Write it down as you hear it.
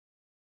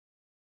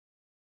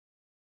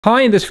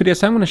Hi, in this video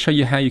I'm going to show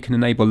you how you can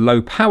enable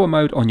low power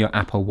mode on your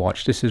Apple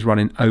Watch. This is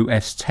running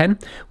OS 10.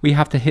 We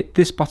have to hit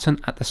this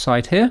button at the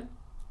side here,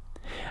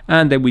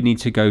 and then we need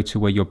to go to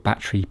where your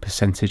battery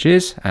percentage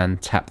is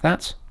and tap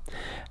that.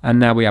 And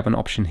now we have an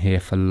option here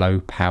for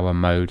low power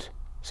mode.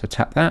 So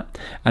tap that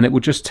and it will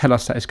just tell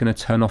us that it's going to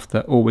turn off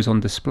the always on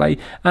display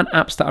and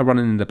apps that are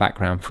running in the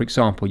background, for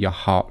example your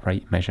heart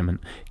rate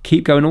measurement.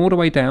 Keep going all the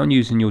way down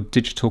using your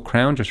digital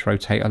crown, just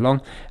rotate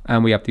along,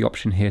 and we have the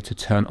option here to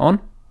turn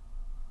on.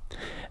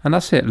 And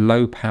that's it,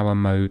 low power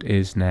mode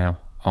is now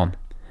on.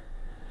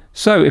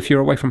 So if you're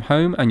away from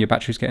home and your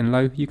battery's getting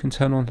low, you can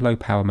turn on low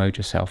power mode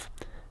yourself.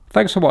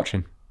 Thanks for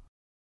watching.